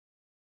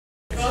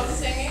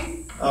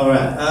All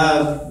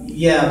right.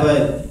 Yeah,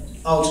 but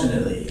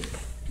alternately.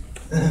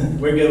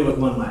 We're good with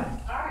one mic.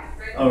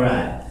 All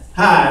right.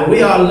 Hi,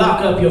 we are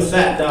Lock Up Your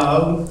Fat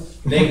Dog.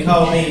 They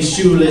call me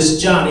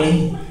Shoeless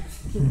Johnny.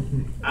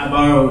 I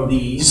borrowed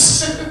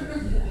these.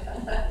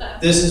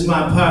 This is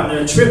my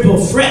partner,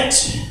 Triple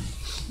Fret.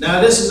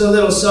 Now, this is a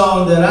little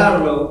song that I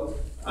wrote.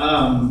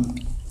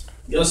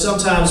 You know,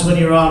 sometimes when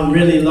you're on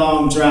really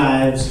long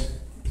drives,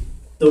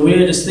 the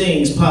weirdest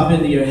things pop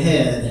into your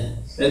head.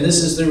 And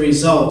this is the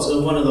result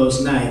of one of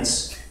those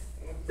nights.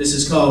 This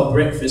is called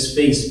Breakfast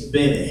Face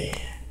Baby.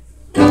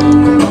 Well,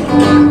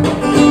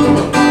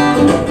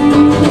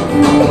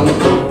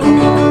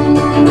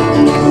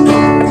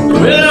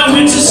 I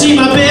went to see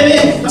my baby.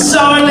 I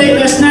saw her late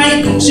last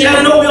night. She had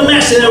an oatmeal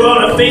mascara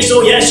on her face.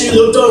 Oh yeah, she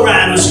looked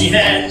alright. Oh, she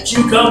had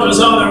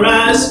cucumbers on her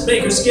eyes,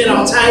 make her skin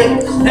all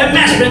tight, and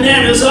mashed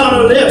bananas on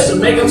her lips to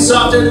make them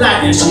soft and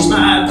light. And she's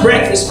my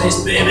breakfast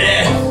face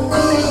baby.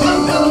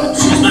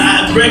 She's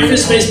my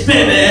breakfast face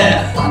baby.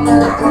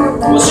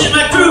 Well, she's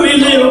my groovy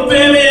little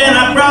baby, and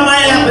I brought my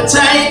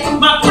appetite.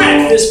 My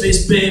breakfast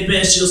face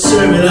baby, she'll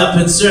serve it up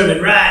and serve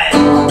it right.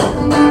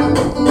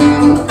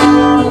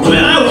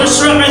 Well, I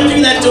rushed right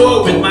through that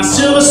door with my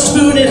silver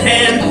spoon in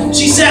hand.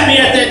 She sat me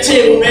at that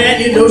table,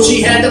 man, you know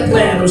she had the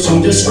plan. Oh,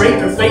 she just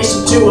scraped her face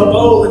into a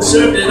bowl and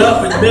served it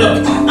up with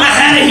milk. I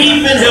had a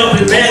heaping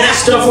helping, man, that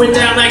stuff went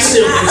down like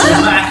silk. And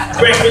she's my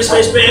breakfast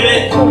face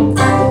baby.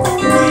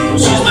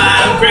 She's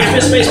my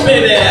breakfast face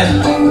baby.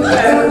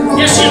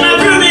 Yeah, she's my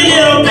groovy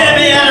little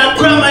baby, and I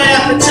brought my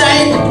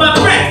appetite. My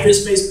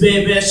breakfast face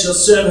baby, she'll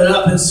serve it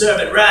up and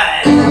serve it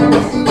right.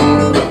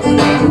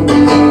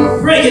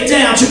 Break it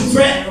down, Triple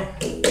Fret.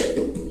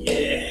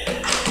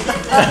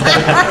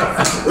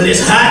 Well,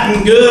 it's hot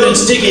and good and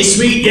sticky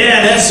sweet,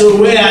 yeah, that's the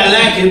way I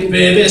like it,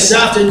 baby.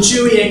 Soft and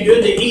chewy and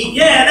good to eat,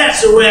 yeah,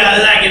 that's the way I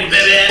like it,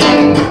 baby.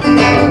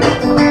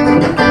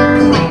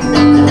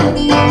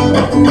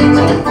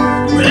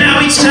 But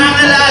now each time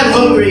that I'm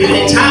hungry,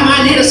 anytime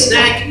I need a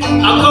snack,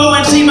 I'll go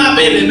and see my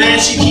baby, man,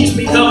 she keeps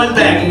me coming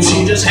back. And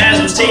she just has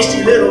those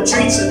tasty little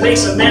treats that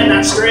makes a man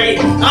not stray.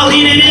 I'll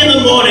eat it in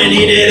the morning,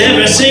 eat it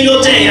every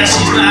single day. Yeah,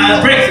 she's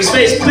my breakfast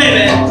face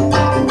baby.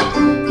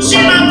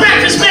 She's my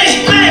breakfast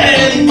face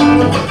baby.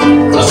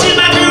 Well, she's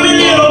my groovy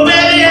little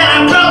baby, and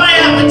I brought my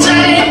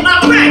appetite. My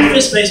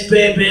breakfast face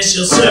baby,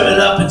 she'll serve it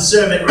up and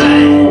serve it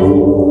right.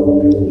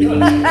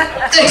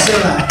 Thanks a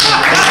lot.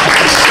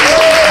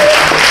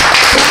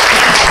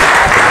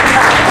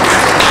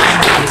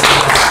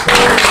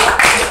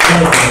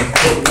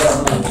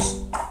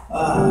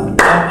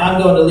 I'm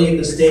going to leave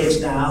the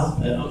stage now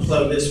and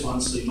unplug this one,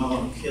 so you might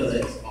want to kill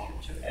it,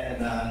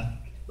 and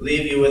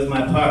leave you with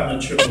my partner,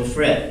 Triple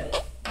Fret.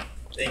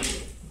 Thank you.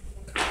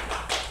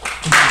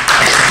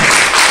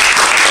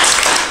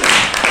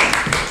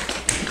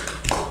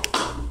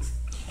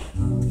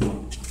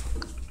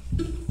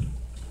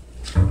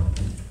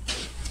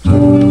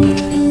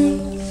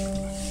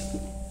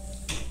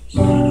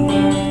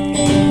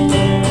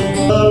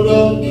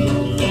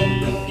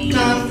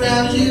 Time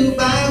grabs you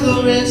by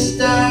the wrist,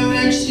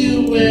 directs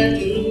you where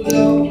to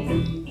go.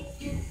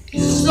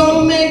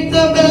 So make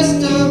the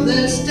best of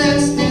this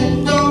test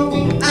and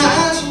don't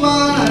ask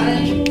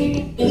why.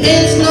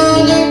 It's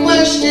not a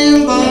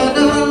question, but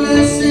a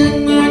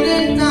lesson learned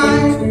in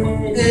time.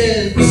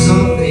 It's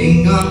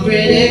something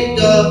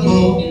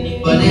unpredictable,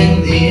 but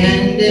in the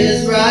end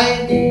is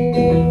right.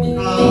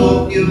 I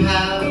hope you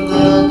have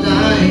the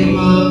time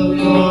of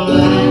your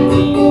life.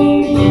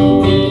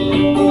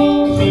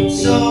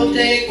 So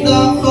take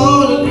the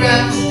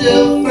photograph,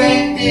 still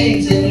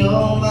frames in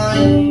your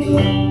mind.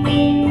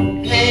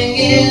 Hang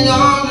it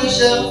on the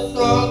shelf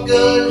for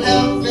good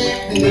health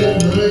and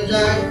good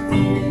time.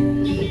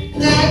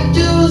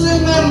 Tattoos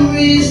and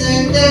memories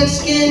and dead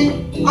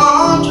skin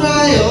on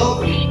trial.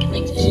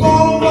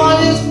 For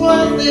what is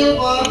worth it,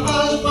 what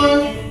was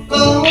worth the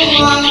whole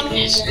life.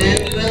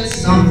 It was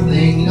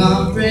something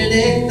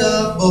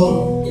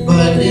unpredictable,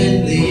 but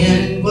in the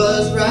end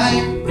was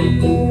right.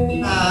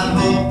 I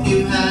hope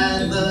you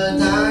had the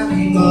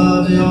time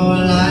of your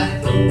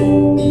life.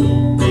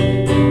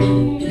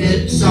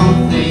 It's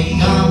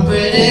something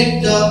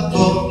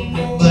unpredictable,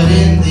 but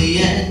in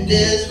the end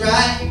is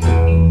right.